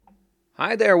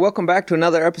Hi there, welcome back to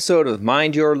another episode of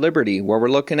Mind Your Liberty, where we're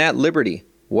looking at liberty,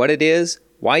 what it is,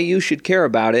 why you should care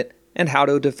about it, and how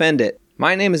to defend it.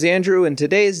 My name is Andrew, and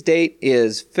today's date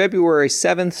is February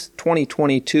 7th,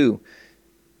 2022.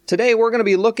 Today we're going to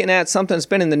be looking at something that's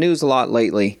been in the news a lot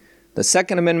lately, the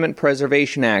Second Amendment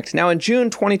Preservation Act. Now in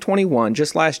June 2021,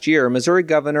 just last year, Missouri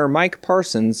Governor Mike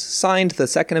Parsons signed the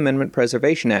Second Amendment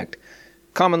Preservation Act,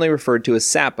 commonly referred to as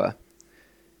SAPA.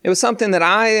 It was something that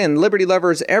I and liberty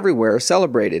lovers everywhere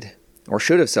celebrated, or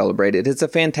should have celebrated. It's a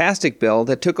fantastic bill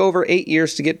that took over 8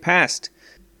 years to get passed.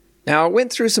 Now, it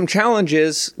went through some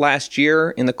challenges last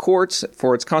year in the courts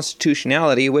for its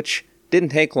constitutionality, which didn't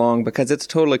take long because it's a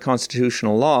totally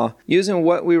constitutional law, using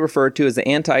what we refer to as the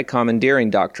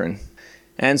anti-commandeering doctrine.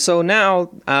 And so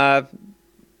now,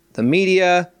 the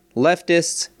media,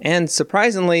 leftists, and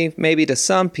surprisingly, maybe to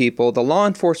some people, the law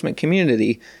enforcement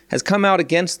community has come out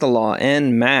against the law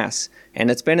en masse.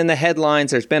 And it's been in the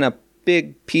headlines. There's been a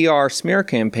big PR smear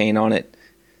campaign on it,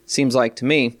 seems like to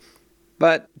me.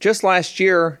 But just last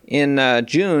year in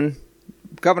June,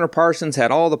 Governor Parsons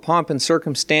had all the pomp and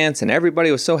circumstance, and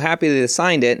everybody was so happy they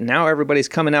signed it, and now everybody's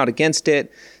coming out against it.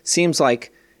 Seems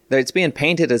like that it's being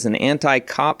painted as an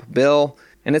anti-cop bill.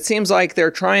 And it seems like they're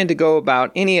trying to go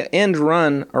about any end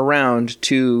run around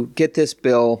to get this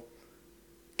bill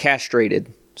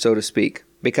castrated, so to speak,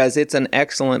 because it's an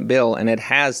excellent bill and it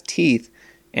has teeth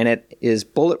and it is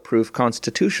bulletproof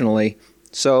constitutionally.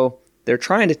 So they're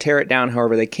trying to tear it down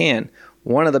however they can.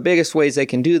 One of the biggest ways they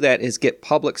can do that is get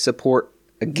public support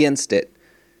against it.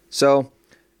 So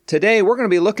today we're going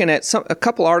to be looking at a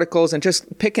couple articles and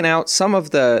just picking out some of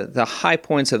the high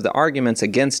points of the arguments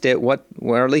against it,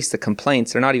 or at least the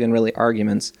complaints. They're not even really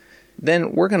arguments.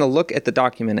 Then we're going to look at the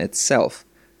document itself.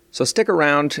 So stick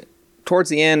around. Towards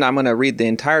the end, I'm going to read the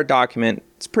entire document.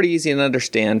 It's pretty easy to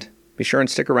understand. Be sure and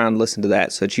stick around and listen to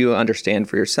that so that you understand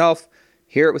for yourself.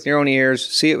 Hear it with your own ears.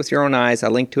 See it with your own eyes.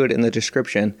 I'll link to it in the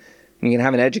description. And you can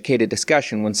have an educated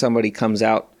discussion when somebody comes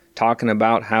out talking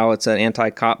about how it's an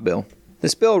anti-cop bill.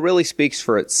 This bill really speaks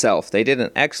for itself. They did an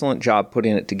excellent job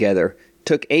putting it together. It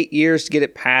took 8 years to get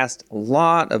it passed. A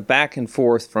lot of back and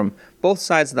forth from both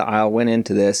sides of the aisle went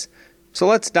into this. So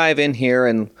let's dive in here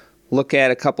and look at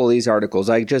a couple of these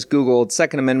articles. I just Googled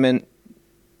Second Amendment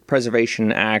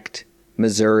Preservation Act,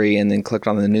 Missouri, and then clicked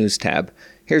on the news tab.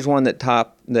 Here's one that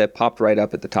popped right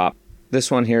up at the top. This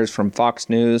one here is from Fox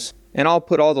News. And I'll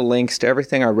put all the links to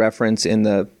everything I reference in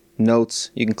the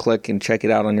notes. You can click and check it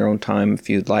out on your own time if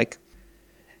you'd like.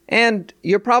 And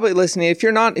you're probably listening, if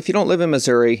you don't live in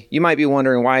Missouri, you might be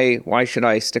wondering why should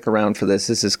I stick around for this?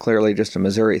 This is clearly just a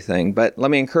Missouri thing. But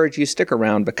let me encourage you to stick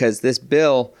around because this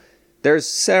bill, there's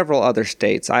several other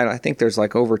states. I think there's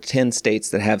like over 10 states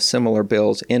that have similar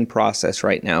bills in process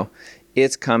right now.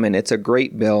 It's coming. It's a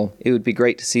great bill. It would be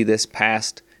great to see this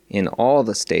passed in all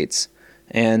the states.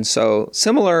 And so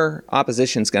similar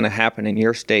opposition is going to happen in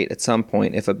your state at some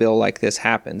point if a bill like this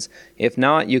happens. If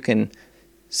not, you can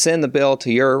send the bill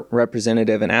to your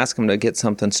representative and ask them to get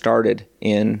something started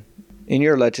in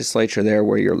your legislature there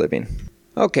where you're living.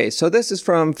 Okay, so this is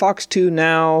from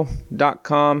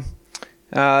fox2now.com.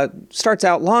 Starts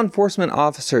out, law enforcement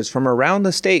officers from around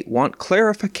the state want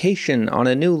clarification on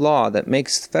a new law that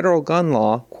makes federal gun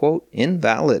law, quote,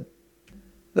 invalid.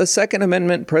 The Second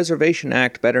Amendment Preservation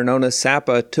Act, better known as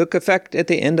SAPA, took effect at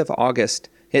the end of August.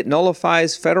 It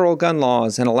nullifies federal gun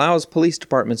laws and allows police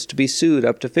departments to be sued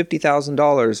up to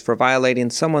 $50,000 for violating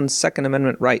someone's Second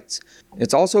Amendment rights.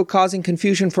 It's also causing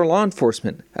confusion for law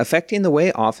enforcement, affecting the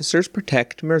way officers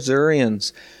protect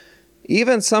Missourians.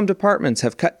 Even some departments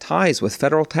have cut ties with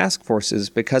federal task forces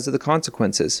because of the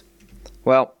consequences.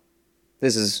 Well,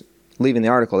 this is leaving the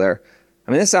article there.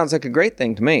 I mean, this sounds like a great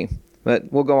thing to me,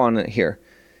 but we'll go on here.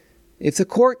 If the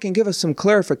court can give us some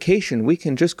clarification, we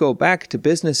can just go back to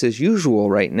business as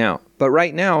usual right now. But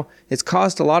right now, it's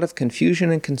caused a lot of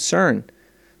confusion and concern.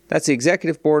 That's the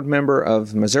executive board member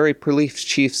of Missouri Police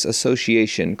Chiefs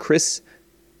Association, Chris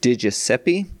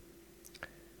DiGiuseppe.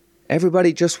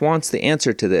 Everybody just wants the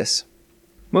answer to this.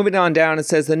 Moving on down, it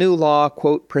says the new law,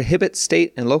 quote, prohibits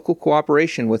state and local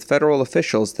cooperation with federal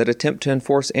officials that attempt to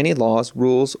enforce any laws,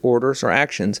 rules, orders, or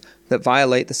actions that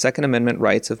violate the Second Amendment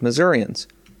rights of Missourians.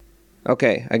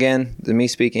 Okay, again, me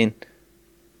speaking,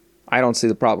 I don't see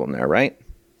the problem there, right?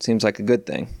 Seems like a good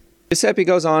thing. Giuseppe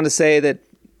goes on to say that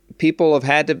people have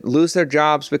had to lose their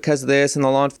jobs because of this in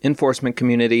the law enforcement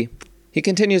community. He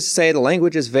continues to say the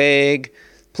language is vague.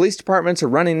 Police departments are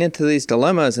running into these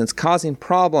dilemmas and it's causing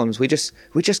problems. We just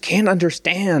can't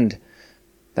understand.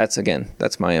 That's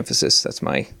my emphasis. That's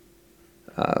my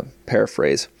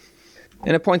paraphrase.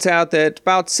 And it points out that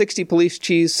about 60 police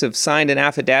chiefs have signed an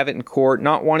affidavit in court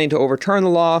not wanting to overturn the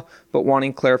law, but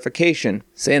wanting clarification,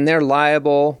 saying they're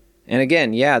liable. And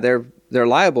again, yeah, they're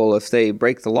liable if they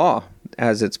break the law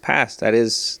as it's passed. That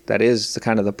is the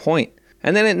kind of the point.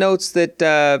 And then it notes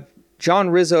that John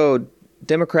Rizzo,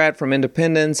 Democrat from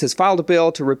Independence, has filed a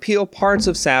bill to repeal parts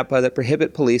of SAPA that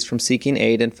prohibit police from seeking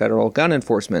aid in federal gun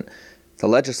enforcement. The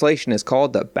legislation is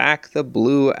called the Back the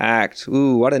Blue Act.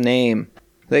 Ooh, what a name.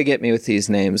 They get me with these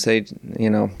names. They're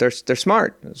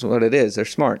smart. That's what it is. They're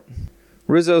smart.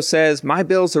 Rizzo says, my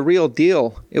bill's a real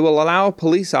deal. It will allow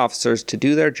police officers to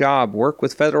do their job, work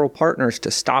with federal partners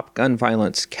to stop gun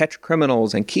violence, catch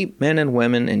criminals, and keep men and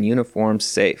women in uniforms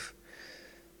safe.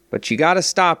 But you got to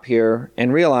stop here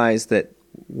and realize that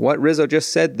what Rizzo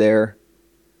just said there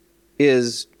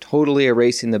is totally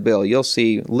erasing the bill. You'll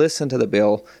see, listen to the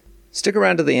bill. Stick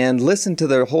around to the end. Listen to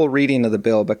the whole reading of the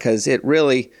bill because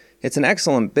it's an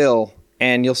excellent bill,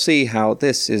 and you'll see how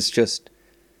this is just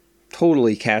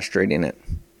totally castrating it.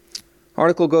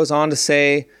 Article goes on to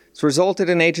say it's resulted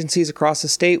in agencies across the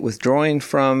state withdrawing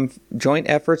from joint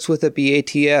efforts with the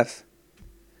BATF.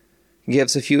 It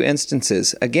gives a few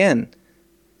instances. Again,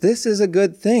 this is a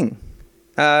good thing,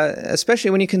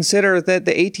 especially when you consider that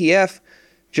the ATF,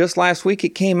 just last week it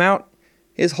came out,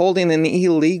 is holding an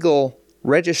illegal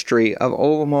registry of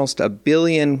almost 1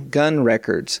 billion gun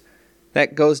records.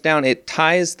 That goes down. It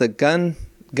ties the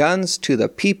guns to the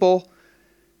people,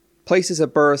 places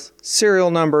of birth,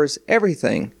 serial numbers,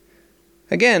 everything.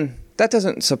 Again, that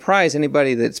doesn't surprise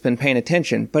anybody that's been paying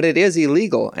attention, but it is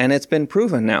illegal, and it's been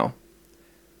proven now.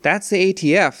 That's the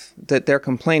ATF that they're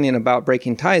complaining about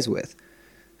breaking ties with.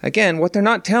 Again, what they're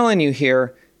not telling you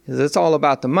here is it's all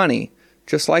about the money,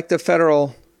 just like the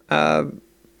federal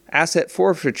asset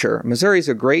forfeiture. Missouri's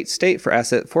a great state for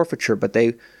asset forfeiture, but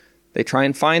they try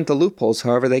and find the loopholes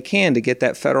however they can to get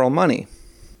that federal money.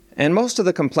 And most of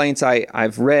the complaints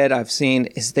I've read, I've seen,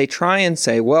 is they try and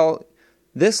say, well,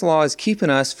 this law is keeping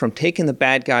us from taking the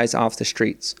bad guys off the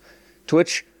streets. To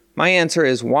which my answer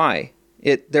is why?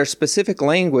 There's specific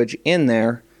language in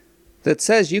there that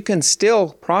says you can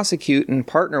still prosecute and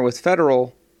partner with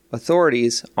federal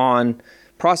authorities on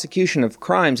prosecution of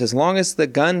crimes as long as the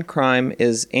gun crime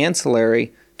is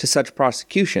ancillary to such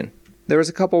prosecution. There was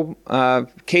a couple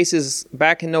cases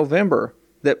back in November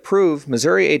that prove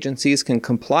Missouri agencies can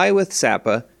comply with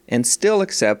SAPA and still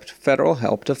accept federal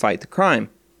help to fight the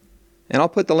crime. And I'll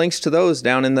put the links to those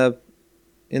down in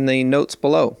the notes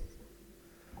below.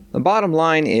 The bottom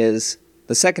line is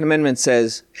the Second Amendment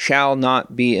says shall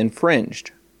not be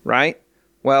infringed, right?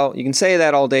 Well, you can say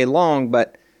that all day long,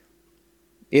 but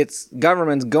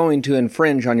government's going to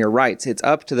infringe on your rights. It's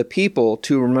up to the people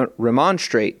to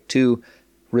remonstrate, to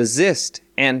resist,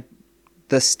 and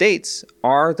the states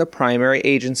are the primary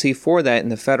agency for that in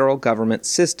the federal government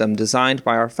system designed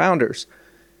by our founders.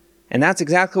 And that's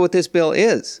exactly what this bill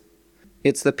is.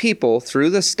 It's the people through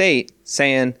the state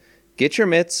saying, get your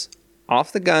mitts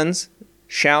off the guns,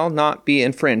 shall not be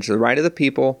infringed. The right of the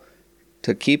people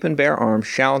to keep and bear arms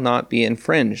shall not be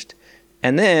infringed.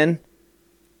 And then,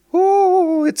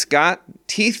 it's got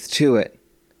teeth to it.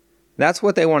 That's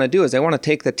what they want to do, is they want to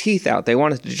take the teeth out. They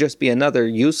want it to just be another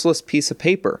useless piece of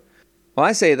paper. Well,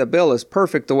 I say the bill is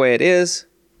perfect the way it is.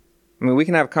 I mean, we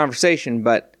can have a conversation,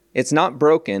 but it's not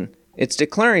broken. It's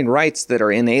declaring rights that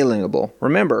are inalienable.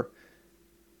 Remember,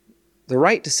 the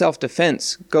right to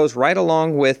self-defense goes right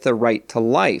along with the right to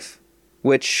life,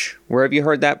 which, where have you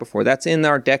heard that before? That's in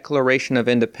our Declaration of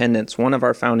Independence, one of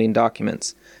our founding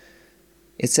documents.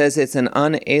 It says it's an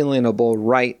unalienable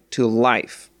right to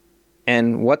life.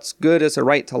 And what's good as a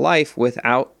right to life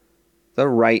without the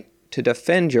right to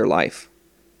defend your life?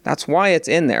 That's why it's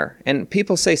in there. And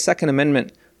people say Second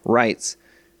Amendment rights.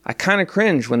 I kind of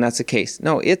cringe when that's the case.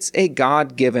 No, it's a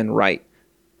God-given right.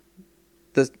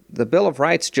 The Bill of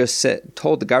Rights just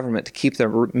told the government to keep their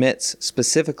mitts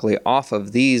specifically off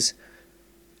of these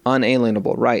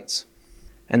unalienable rights.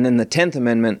 And then the 10th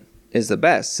Amendment is the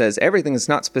best. It says everything that's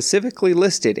not specifically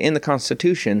listed in the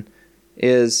Constitution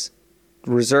is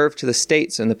reserved to the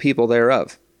states and the people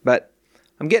thereof. But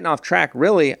I'm getting off track.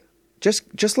 Really,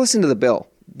 just listen to the bill.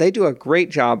 They do a great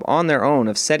job on their own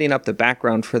of setting up the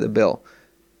background for the bill.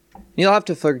 You'll have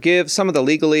to forgive some of the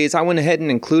legalese. I went ahead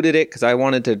and included it because I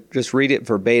wanted to just read it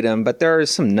verbatim, but there are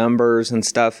some numbers and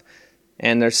stuff,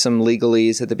 and there's some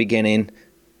legalese at the beginning.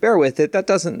 Bear with it.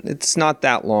 It's not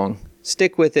that long.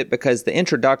 Stick with it because the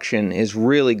introduction is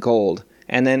really gold,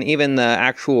 and then even the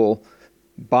actual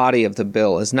body of the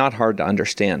bill is not hard to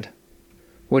understand,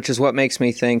 which is what makes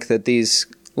me think that these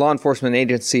law enforcement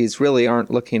agencies really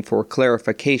aren't looking for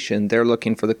clarification. They're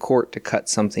looking for the court to cut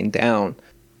something down.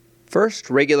 First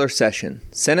regular session,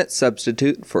 Senate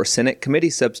substitute for Senate committee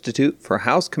substitute for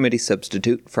House committee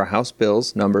substitute for House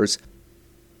bills numbers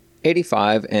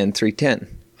 85 and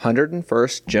 310,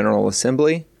 101st General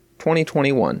Assembly,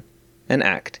 2021, an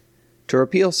act to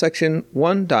repeal Section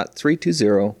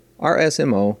 1.320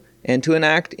 RSMO and to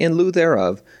enact in lieu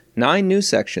thereof 9 new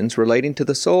sections relating to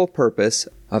the sole purpose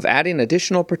of adding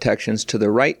additional protections to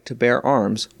the right to bear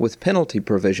arms with penalty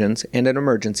provisions and an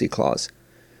emergency clause.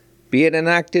 Be it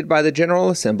enacted by the General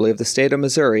Assembly of the State of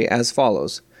Missouri as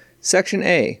follows. Section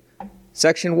A.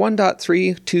 Section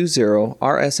 1.320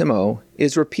 RSMO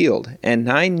is repealed and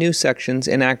 9 new sections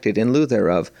enacted in lieu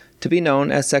thereof to be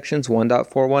known as Sections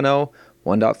 1.410,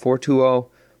 1.420,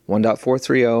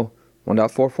 1.430,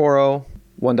 1.440,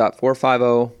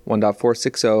 1.450,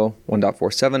 1.460,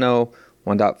 1.470,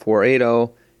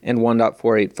 1.480, and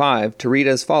 1.485 to read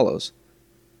as follows.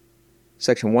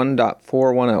 Section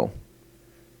 1.410.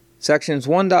 Sections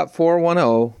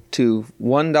 1.410 to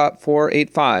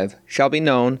 1.485 shall be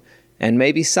known and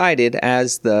may be cited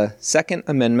as the Second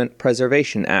Amendment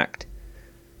Preservation Act.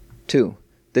 2.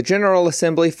 The General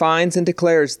Assembly finds and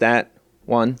declares that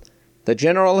 1. The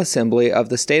General Assembly of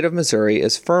the State of Missouri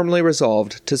is firmly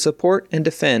resolved to support and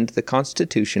defend the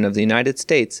Constitution of the United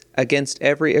States against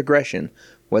every aggression,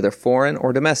 whether foreign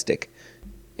or domestic,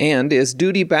 and is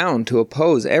duty-bound to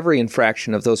oppose every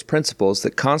infraction of those principles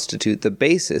that constitute the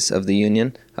basis of the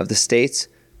Union of the States,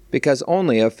 because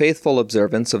only a faithful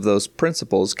observance of those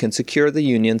principles can secure the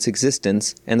Union's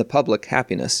existence and the public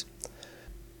happiness.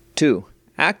 2.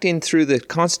 Acting through the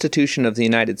Constitution of the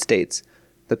United States,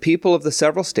 the people of the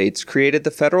several states created the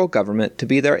federal government to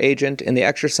be their agent in the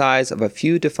exercise of a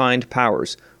few defined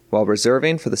powers, while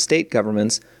reserving for the state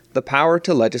governments the power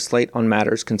to legislate on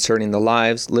matters concerning the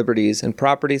lives, liberties, and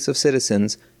properties of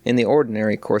citizens in the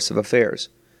ordinary course of affairs.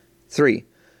 3.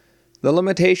 The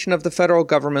limitation of the federal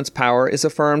government's power is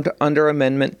affirmed under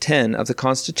Amendment 10 of the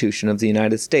Constitution of the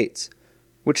United States,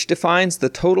 which defines the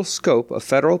total scope of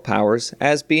federal powers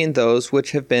as being those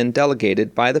which have been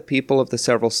delegated by the people of the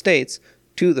several states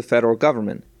to the federal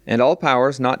government, and all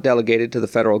powers not delegated to the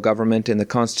federal government in the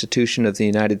Constitution of the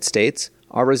United States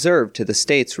are reserved to the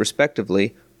states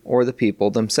respectively or the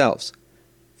people themselves.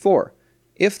 4.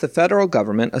 If the federal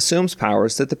government assumes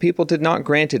powers that the people did not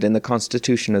grant it in the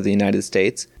Constitution of the United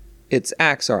States, its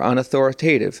acts are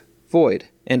unauthoritative, void,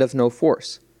 and of no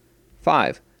force.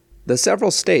 5. The several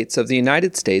states of the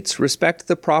United States respect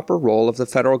the proper role of the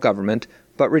federal government,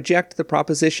 but reject the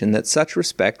proposition that such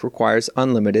respect requires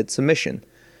unlimited submission.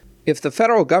 If the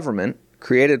federal government,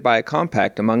 created by a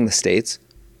compact among the states,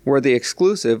 were the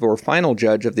exclusive or final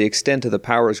judge of the extent of the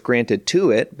powers granted to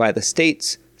it by the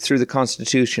states through the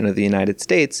Constitution of the United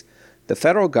States, the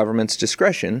federal government's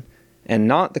discretion, and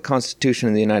not the Constitution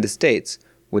of the United States,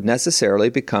 would necessarily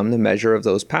become the measure of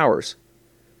those powers.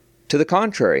 To the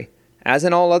contrary, as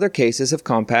in all other cases of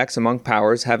compacts among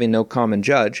powers having no common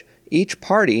judge, each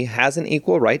party has an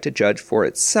equal right to judge for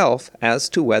itself as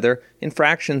to whether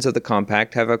infractions of the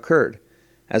compact have occurred,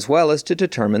 as well as to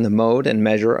determine the mode and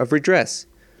measure of redress.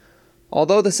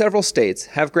 Although the several states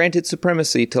have granted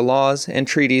supremacy to laws and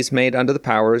treaties made under the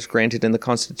powers granted in the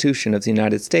Constitution of the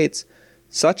United States,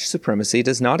 such supremacy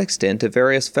does not extend to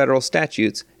various federal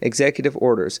statutes, executive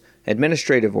orders,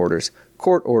 administrative orders,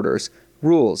 court orders,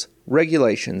 rules,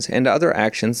 regulations, and other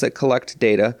actions that collect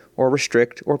data or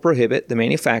restrict or prohibit the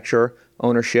manufacture,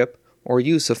 ownership, or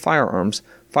use of firearms,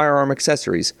 firearm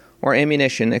accessories, or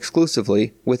ammunition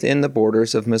exclusively within the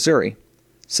borders of Missouri.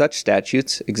 Such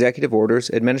statutes, executive orders,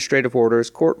 administrative orders,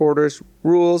 court orders,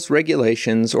 rules,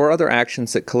 regulations, or other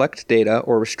actions that collect data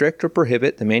or restrict or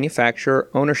prohibit the manufacture,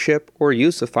 ownership, or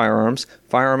use of firearms,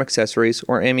 firearm accessories,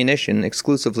 or ammunition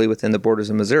exclusively within the borders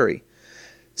of Missouri.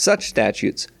 Such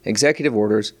statutes, executive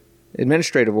orders,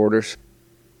 administrative orders,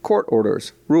 court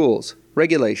orders, rules,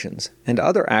 regulations, and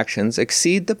other actions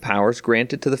exceed the powers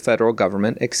granted to the federal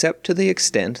government except to the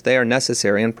extent they are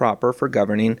necessary and proper for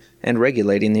governing and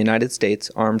regulating the United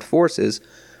States Armed Forces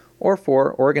or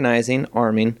for organizing,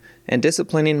 arming, and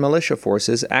disciplining militia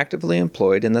forces actively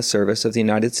employed in the service of the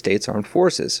United States Armed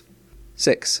Forces.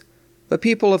 6. The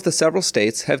people of the several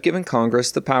states have given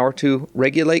Congress the power to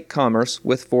regulate commerce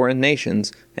with foreign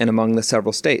nations and among the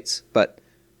several states, but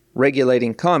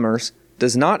regulating commerce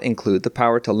does not include the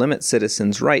power to limit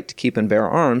citizens' right to keep and bear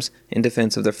arms in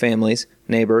defense of their families,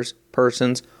 neighbors,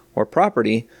 persons, or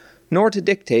property, nor to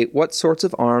dictate what sorts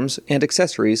of arms and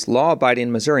accessories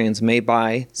law-abiding Missourians may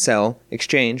buy, sell,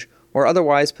 exchange, or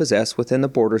otherwise possess within the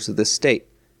borders of this state.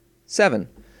 7.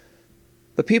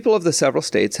 The people of the several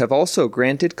states have also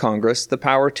granted Congress the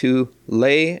power to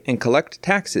lay and collect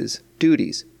taxes,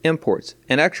 duties, imports,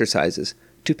 and exercises,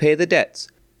 to pay the debts,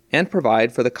 and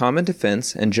provide for the common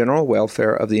defense and general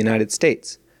welfare of the United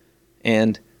States,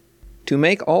 and to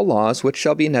make all laws which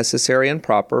shall be necessary and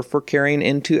proper for carrying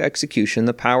into execution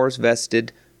the powers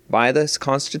vested by the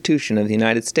Constitution of the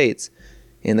United States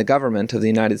in the government of the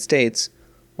United States,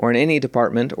 or in any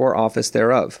department or office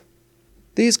thereof.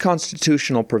 These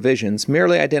constitutional provisions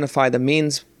merely identify the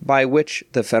means by which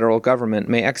the federal government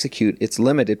may execute its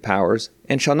limited powers,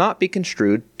 and shall not be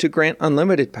construed to grant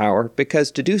unlimited power,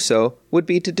 because to do so would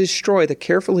be to destroy the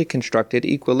carefully constructed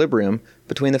equilibrium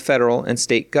between the federal and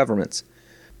state governments.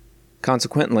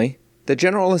 Consequently, the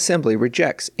General Assembly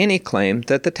rejects any claim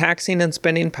that the taxing and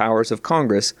spending powers of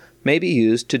Congress may be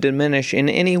used to diminish in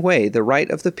any way the right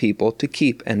of the people to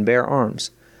keep and bear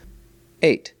arms.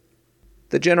 8.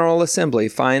 The General Assembly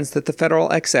finds that the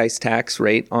federal excise tax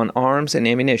rate on arms and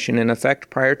ammunition in effect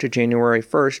prior to January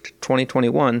 1,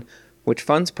 2021, which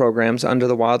funds programs under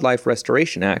the Wildlife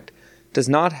Restoration Act, does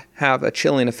not have a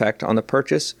chilling effect on the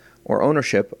purchase or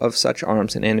ownership of such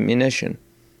arms and ammunition.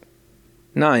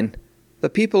 9. The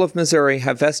people of Missouri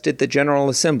have vested the General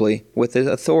Assembly with the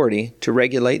authority to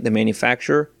regulate the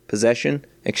manufacture, possession,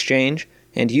 exchange,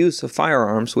 and use of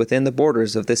firearms within the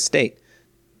borders of this state,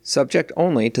 subject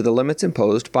only to the limits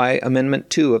imposed by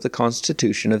Amendment 2 of the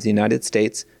Constitution of the United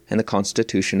States and the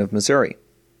Constitution of Missouri.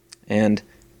 And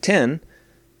 10.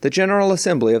 The General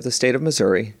Assembly of the State of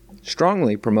Missouri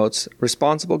strongly promotes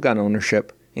responsible gun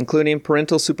ownership, including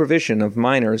parental supervision of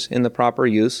minors in the proper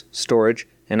use, storage,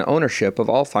 and ownership of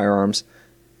all firearms,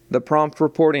 the prompt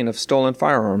reporting of stolen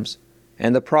firearms,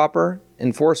 and the proper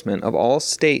enforcement of all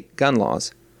state gun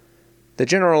laws. The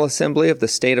General Assembly of the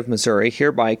State of Missouri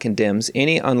hereby condemns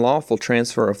any unlawful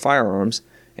transfer of firearms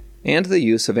and the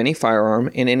use of any firearm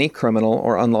in any criminal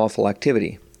or unlawful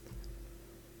activity.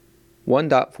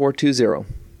 1.420.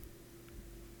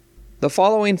 The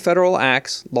following federal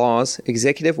acts, laws,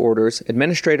 executive orders,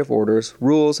 administrative orders,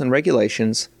 rules, and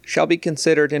regulations shall be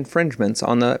considered infringements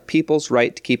on the people's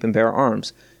right to keep and bear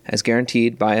arms, as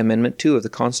guaranteed by Amendment 2 of the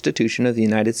Constitution of the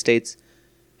United States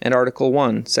and Article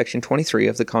 1, Section 23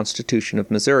 of the Constitution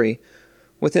of Missouri,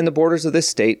 within the borders of this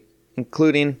state,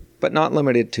 including, but not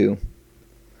limited to: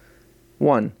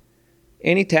 1.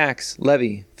 Any tax,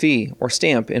 levy, fee, or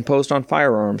stamp imposed on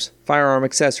firearms, firearm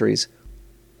accessories,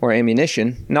 or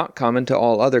ammunition not common to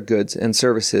all other goods and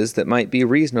services that might be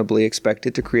reasonably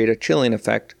expected to create a chilling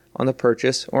effect on the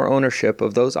purchase or ownership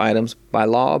of those items by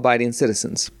law-abiding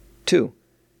citizens. 2.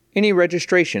 Any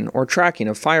registration or tracking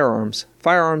of firearms,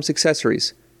 firearms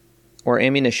accessories, or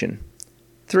ammunition.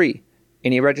 3.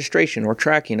 Any registration or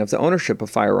tracking of the ownership of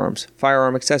firearms,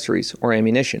 firearm accessories, or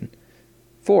ammunition.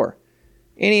 4.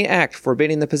 Any act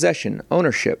forbidding the possession,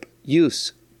 ownership,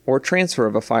 use, or transfer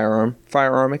of a firearm,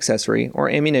 firearm accessory, or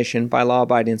ammunition by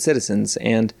law-abiding citizens.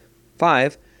 And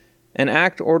 5. An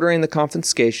act ordering the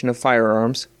confiscation of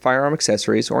firearms, firearm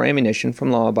accessories, or ammunition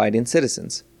from law-abiding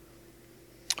citizens.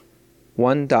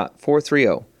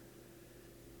 1.430.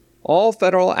 All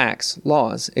federal acts,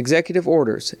 laws, executive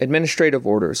orders, administrative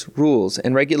orders, rules,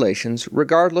 and regulations,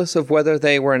 regardless of whether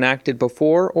they were enacted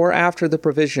before or after the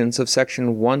provisions of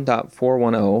Section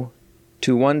 1.410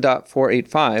 to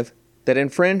 1.485, that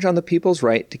infringe on the people's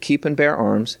right to keep and bear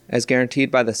arms, as guaranteed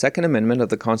by the Second Amendment of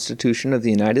the Constitution of the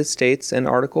United States and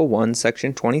Article 1,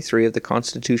 Section 23 of the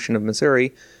Constitution of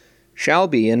Missouri, shall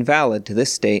be invalid to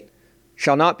this state,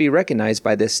 shall not be recognized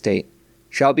by this state,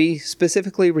 shall be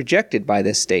specifically rejected by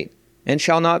this state, and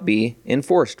shall not be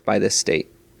enforced by this state.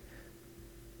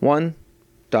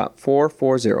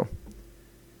 1.440.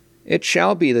 It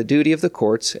shall be the duty of the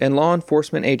courts and law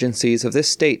enforcement agencies of this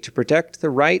state to protect the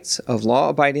rights of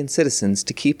law-abiding citizens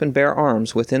to keep and bear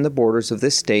arms within the borders of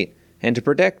this state, and to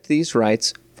protect these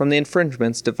rights from the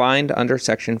infringements defined under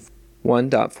Section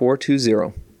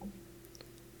 1.420.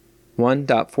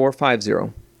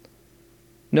 1.450.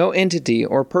 No entity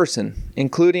or person,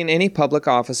 including any public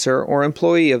officer or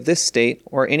employee of this state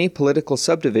or any political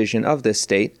subdivision of this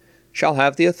state, shall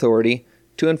have the authority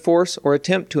to enforce or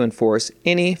attempt to enforce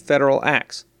any federal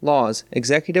acts, laws,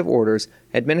 executive orders,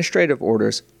 administrative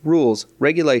orders, rules,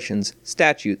 regulations,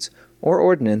 statutes, or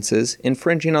ordinances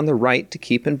infringing on the right to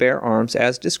keep and bear arms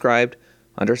as described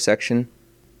under Section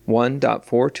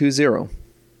 1.420.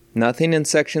 Nothing in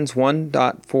Sections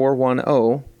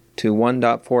 1.410 to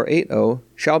 1.480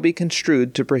 shall be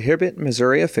construed to prohibit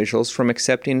Missouri officials from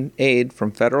accepting aid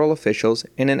from federal officials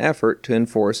in an effort to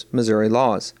enforce Missouri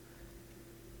laws.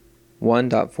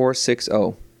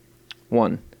 1.460.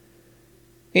 1.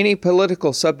 Any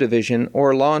political subdivision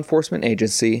or law enforcement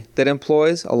agency that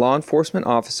employs a law enforcement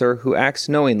officer who acts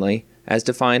knowingly, as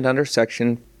defined under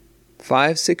Section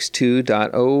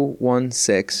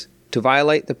 562.016 to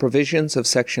violate the provisions of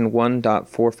Section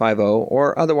 1.450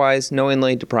 or otherwise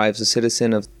knowingly deprives a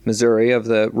citizen of Missouri of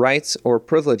the rights or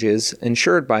privileges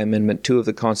ensured by Amendment 2 of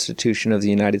the Constitution of the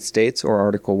United States or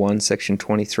Article 1, Section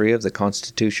 23 of the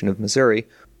Constitution of Missouri,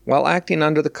 while acting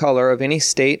under the color of any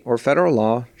state or federal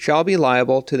law, shall be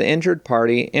liable to the injured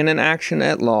party in an action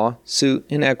at law, suit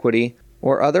in equity,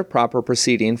 or other proper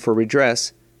proceeding for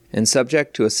redress, and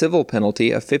subject to a civil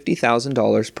penalty of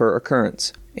 $50,000 per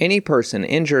occurrence. Any person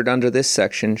injured under this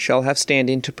section shall have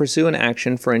standing to pursue an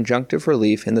action for injunctive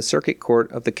relief in the circuit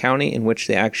court of the county in which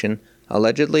the action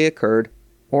allegedly occurred,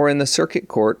 or in the circuit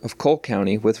court of Cole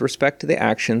County with respect to the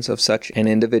actions of such an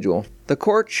individual. The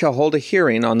court shall hold a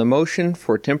hearing on the motion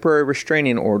for temporary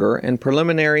restraining order and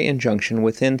preliminary injunction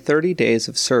within 30 days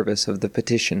of service of the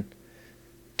petition.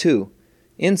 2.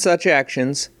 In such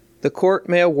actions, the court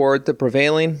may award the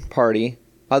prevailing party,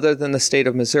 other than the state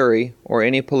of Missouri or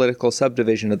any political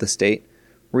subdivision of the state,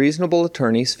 reasonable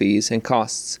attorney's fees and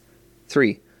costs.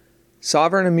 3.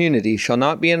 Sovereign immunity shall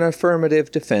not be an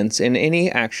affirmative defense in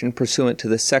any action pursuant to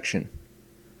this section.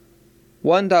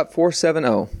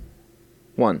 1.470.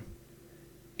 1.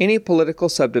 Any political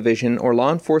subdivision or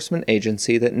law enforcement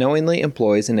agency that knowingly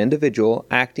employs an individual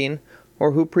acting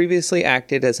or who previously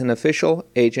acted as an official,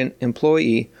 agent,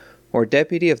 employee, or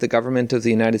deputy of the government of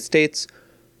the United States,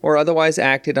 or otherwise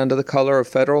acted under the color of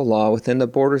federal law within the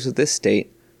borders of this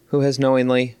state, who has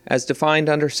knowingly, as defined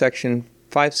under Section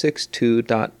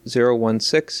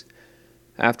 562.016,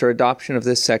 after adoption of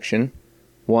this section,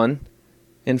 1.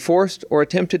 Enforced or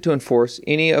attempted to enforce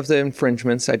any of the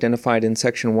infringements identified in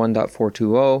Section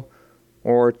 1.420,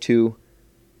 or 2.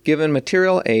 Given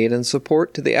material aid and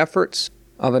support to the efforts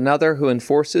of another who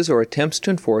enforces or attempts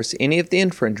to enforce any of the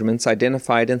infringements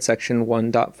identified in Section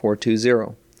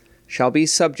 1.420. Shall be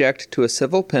subject to a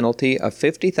civil penalty of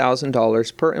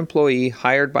 $50,000 per employee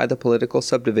hired by the political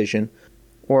subdivision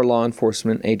or law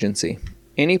enforcement agency.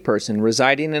 Any person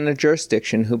residing in a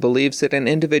jurisdiction who believes that an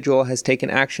individual has taken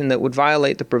action that would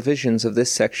violate the provisions of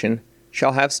this section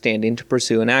shall have standing to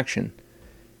pursue an action.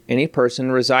 Any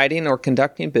person residing or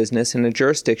conducting business in a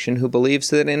jurisdiction who believes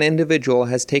that an individual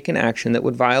has taken action that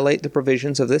would violate the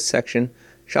provisions of this section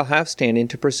shall have standing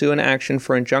to pursue an action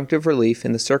for injunctive relief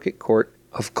in the circuit court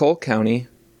of Cole County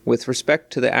with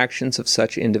respect to the actions of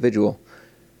such individual.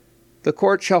 The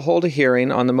court shall hold a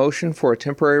hearing on the motion for a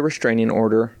temporary restraining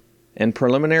order and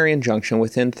preliminary injunction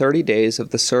within 30 days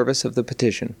of the service of the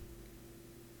petition.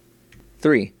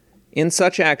 3. In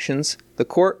such actions, the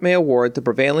court may award the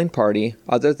prevailing party,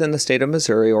 other than the state of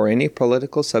Missouri or any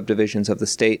political subdivisions of the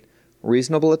state,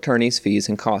 reasonable attorney's fees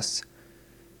and costs.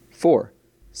 4.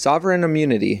 Sovereign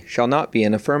immunity shall not be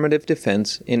an affirmative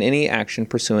defense in any action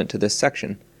pursuant to this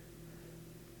section.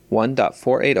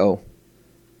 1.480.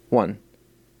 1.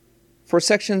 For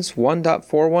sections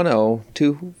 1.410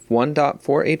 to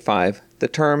 1.485, the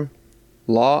term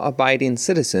law-abiding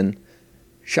citizen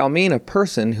shall mean a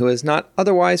person who is not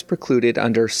otherwise precluded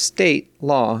under state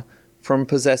law from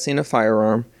possessing a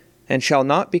firearm and shall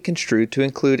not be construed to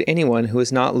include anyone who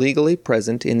is not legally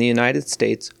present in the United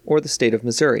States or the state of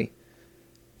Missouri.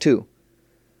 2.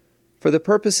 For the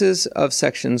purposes of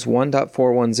sections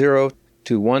 1.410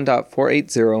 to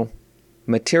 1.480,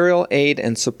 material aid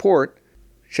and support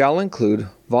shall include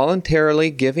voluntarily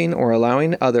giving or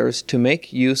allowing others to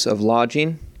make use of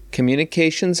lodging,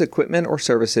 communications equipment or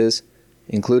services,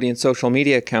 including social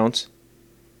media accounts,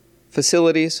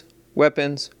 facilities,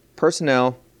 weapons,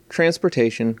 personnel,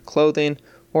 transportation, clothing,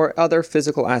 or other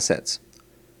physical assets.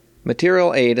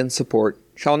 Material aid and support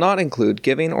shall not include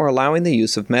giving or allowing the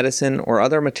use of medicine or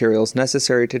other materials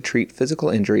necessary to treat physical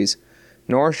injuries,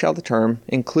 nor shall the term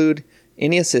include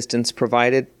any assistance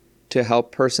provided to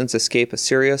help persons escape a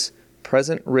serious,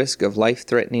 present risk of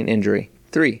life-threatening injury.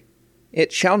 3.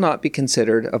 It shall not be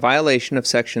considered a violation of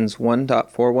sections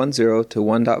 1.410 to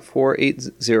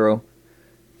 1.480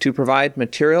 to provide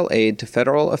material aid to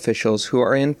federal officials who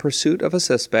are in pursuit of a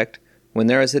suspect when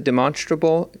there is a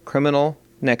demonstrable criminal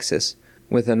nexus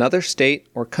with another state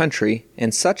or country,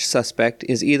 and such suspect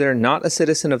is either not a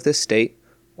citizen of this state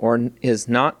or is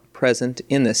not present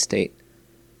in this state.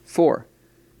 4.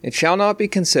 It shall not be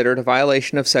considered a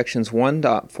violation of sections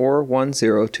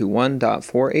 1.410 to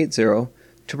 1.480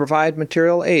 to provide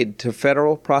material aid to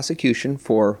federal prosecution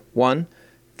for 1.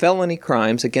 Felony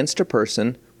crimes against a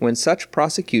person when such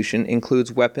prosecution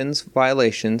includes weapons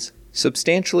violations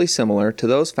substantially similar to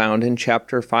those found in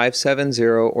Chapter 570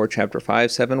 or Chapter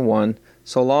 571,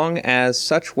 so long as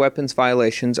such weapons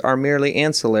violations are merely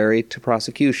ancillary to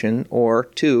prosecution, or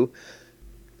 2.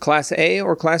 Class A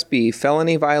or Class B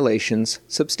felony violations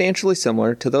substantially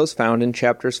similar to those found in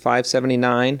Chapters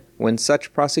 579 when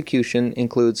such prosecution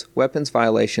includes weapons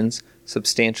violations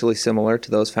substantially similar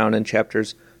to those found in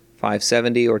Chapters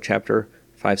 570 or Chapter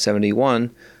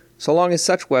 571, so long as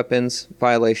such weapons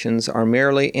violations are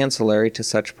merely ancillary to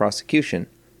such prosecution.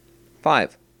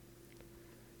 5.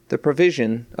 The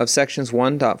provision of Sections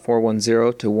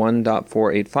 1.410 to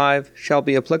 1.485 shall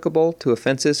be applicable to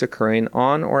offenses occurring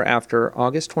on or after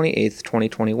August 28,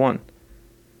 2021.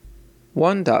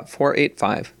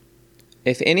 1.485.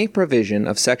 If any provision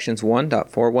of Sections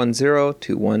 1.410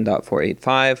 to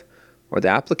 1.485 or the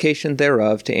application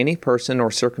thereof to any person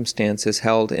or circumstance is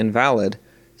held invalid,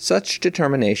 such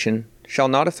determination shall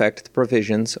not affect the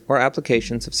provisions or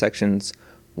applications of Sections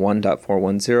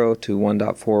 1.410 to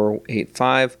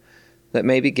 1.485 that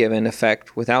may be given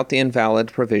effect without the invalid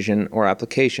provision or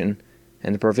application,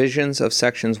 and the provisions of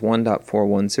Sections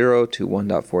 1.410 to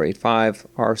 1.485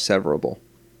 are severable.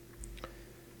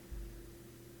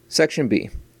 Section B.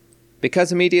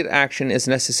 Because immediate action is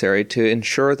necessary to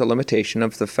ensure the limitation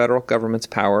of the federal government's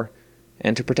power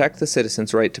and to protect the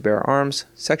citizens' right to bear arms,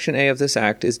 Section A of this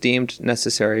Act is deemed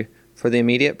necessary for the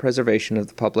immediate preservation of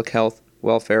the public health,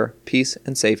 welfare, peace,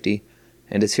 and safety,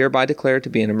 and is hereby declared to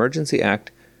be an emergency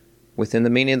act within the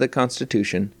meaning of the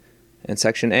Constitution, and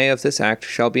Section A of this Act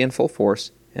shall be in full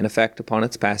force and effect upon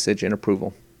its passage and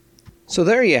approval. So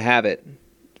there you have it.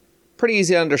 Pretty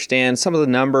easy to understand. Some of the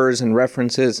numbers and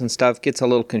references and stuff gets a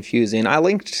little confusing. I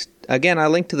linked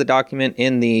to the document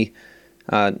in the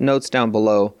notes down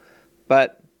below,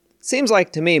 but it seems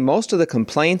like to me most of the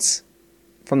complaints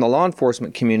from the law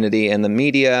enforcement community and the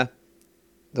media,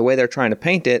 the way they're trying to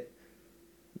paint it,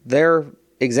 they're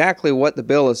exactly what the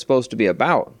bill is supposed to be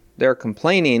about. They're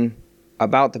complaining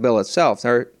about the bill itself.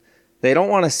 They don't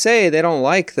want to say they don't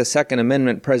like the Second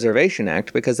Amendment Preservation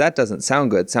Act because that doesn't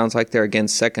sound good. It sounds like they're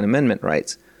against Second Amendment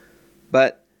rights.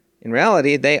 But in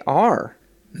reality, they are.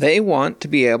 They want to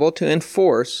be able to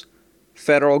enforce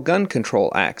federal gun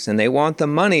control acts, and they want the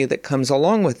money that comes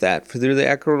along with that through the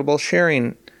equitable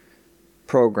sharing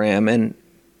program, and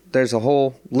there's a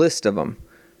whole list of them.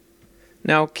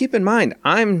 Now, keep in mind,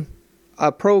 I'm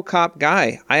a pro-cop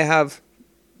guy. I have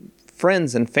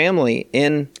friends and family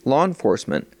in law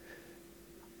enforcement.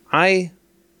 I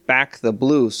back the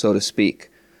blue, so to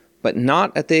speak, but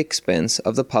not at the expense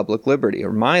of the public liberty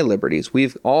or my liberties.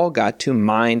 We've all got to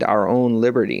mind our own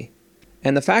liberty.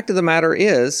 And the fact of the matter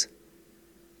is,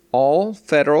 all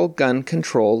federal gun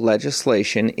control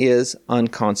legislation is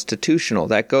unconstitutional.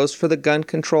 That goes for the Gun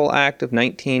Control Act of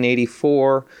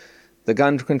 1984, the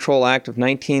Gun Control Act of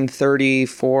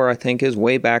 1934, I think is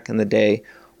way back in the day,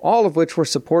 all of which were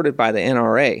supported by the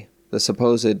NRA, the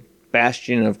supposed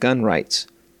bastion of gun rights.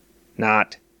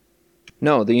 Not.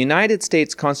 No, the United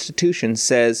States Constitution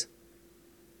says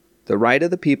the right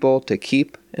of the people to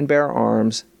keep and bear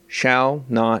arms shall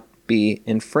not be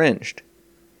infringed.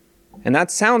 And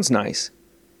that sounds nice,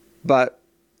 but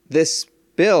this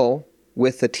bill,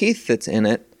 with the teeth that's in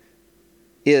it,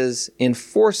 is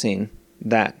enforcing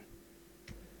that.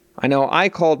 I know I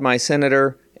called my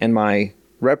senator and my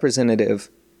representative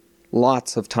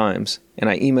lots of times, and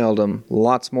I emailed them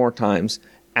lots more times,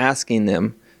 asking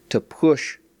them to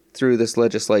push through this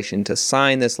legislation, to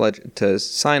sign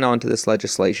on to this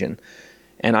legislation.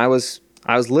 And I was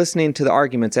listening to the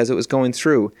arguments as it was going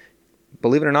through.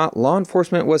 Believe it or not, law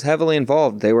enforcement was heavily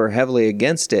involved. They were heavily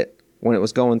against it when it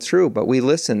was going through, but we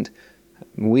listened.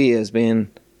 We, as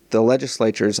being the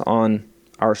legislatures on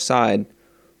our side,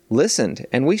 listened,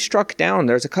 and we struck down.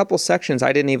 There's a couple sections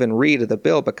I didn't even read of the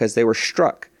bill because they were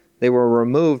struck. They were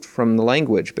removed from the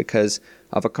language because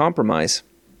of a compromise.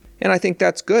 And I think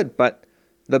that's good, but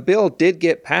the bill did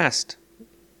get passed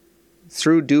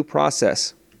through due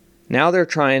process. Now they're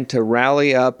trying to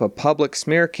rally up a public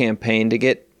smear campaign to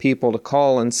get people to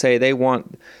call and say they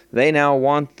now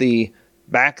want the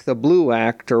Back the Blue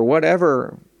Act or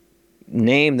whatever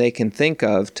name they can think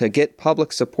of to get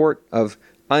public support of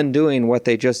undoing what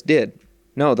they just did.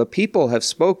 No, the people have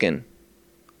spoken.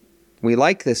 We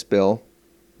like this bill.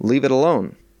 Leave it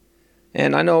alone.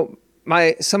 And I know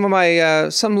some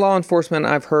law enforcement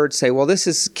I've heard say, well, this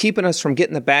is keeping us from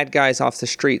getting the bad guys off the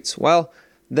streets. Well,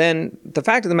 then the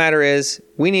fact of the matter is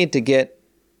we need to get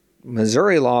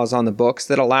Missouri laws on the books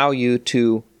that allow you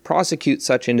to prosecute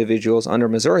such individuals under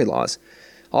Missouri laws.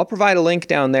 I'll provide a link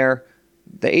down there.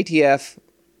 The ATF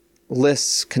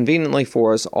lists conveniently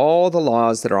for us all the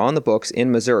laws that are on the books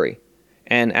in Missouri.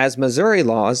 And as Missouri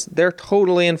laws, they're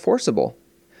totally enforceable.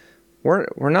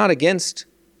 We're not against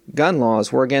gun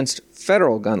laws. We're against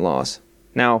federal gun laws.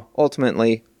 Now,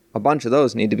 ultimately, a bunch of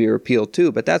those need to be repealed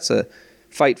too, but that's a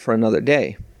fight for another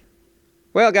day.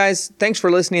 Well, guys, thanks for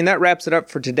listening. That wraps it up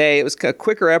for today. It was a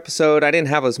quicker episode. I didn't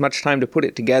have as much time to put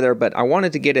it together, but I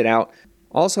wanted to get it out.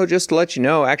 Also, just to let you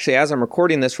know, actually, as I'm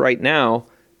recording this right now,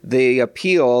 the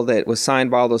appeal that was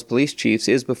signed by all those police chiefs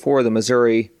is before the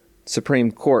Missouri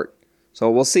Supreme Court.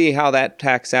 So we'll see how that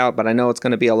tacks out, but I know it's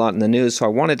going to be a lot in the news, so I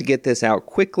wanted to get this out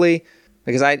quickly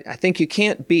because I think you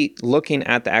can't beat looking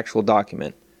at the actual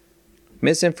document.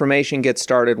 Misinformation gets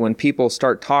started when people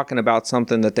start talking about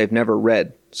something that they've never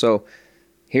read. So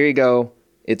here you go.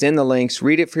 It's in the links.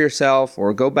 Read it for yourself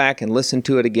or go back and listen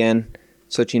to it again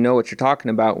so that you know what you're talking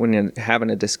about when you're having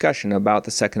a discussion about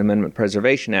the Second Amendment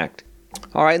Preservation Act.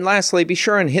 All right, and lastly, be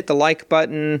sure and hit the like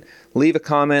button, leave a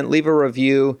comment, leave a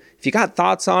review. If you got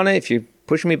thoughts on it, if you're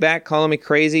pushing me back, calling me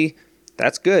crazy,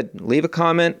 that's good. Leave a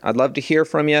comment. I'd love to hear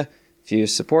from you. If you're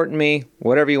supporting me,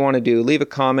 whatever you want to do, leave a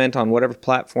comment on whatever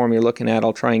platform you're looking at.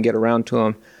 I'll try and get around to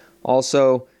them.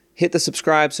 Also, hit the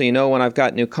subscribe so you know when I've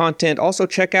got new content. Also,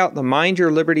 check out the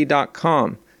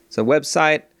mindyourliberty.com. It's a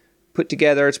website put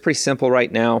together. It's pretty simple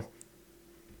right now.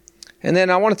 And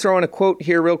then I want to throw in a quote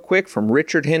here real quick from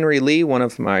Richard Henry Lee, one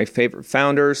of my favorite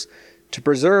founders. To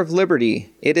preserve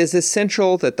liberty, it is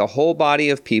essential that the whole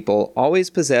body of people always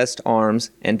possess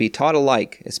arms and be taught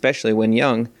alike, especially when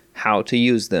young, how to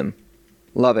use them.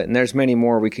 Love it. And there's many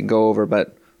more we could go over,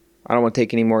 but I don't want to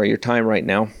take any more of your time right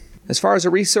now. As far as a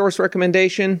resource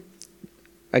recommendation,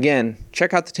 again,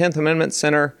 check out the 10th Amendment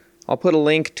Center. I'll put a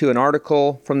link to an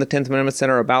article from the 10th Amendment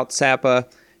Center about SAPA,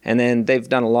 and then they've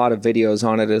done a lot of videos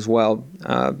on it as well.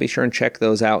 Be sure and check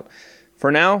those out.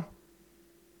 For now,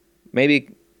 maybe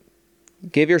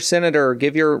give your senator,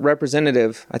 give your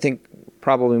representative, I think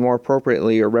probably more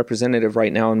appropriately your representative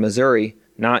right now in Missouri,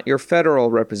 not your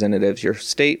federal representatives, your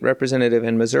state representative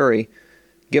in Missouri.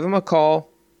 Give them a call.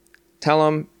 Tell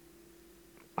them,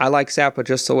 I like SAPA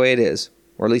just the way it is.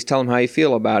 Or at least tell them how you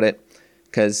feel about it.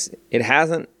 Because it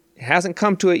hasn't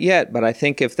come to it yet, but I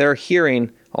think if they're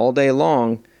hearing all day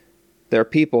long there are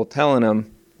people telling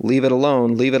them, leave it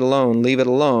alone, leave it alone, leave it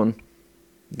alone,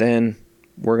 then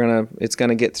it's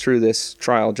gonna get through this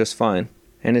trial just fine.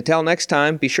 And until next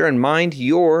time, be sure and mind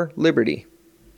your liberty.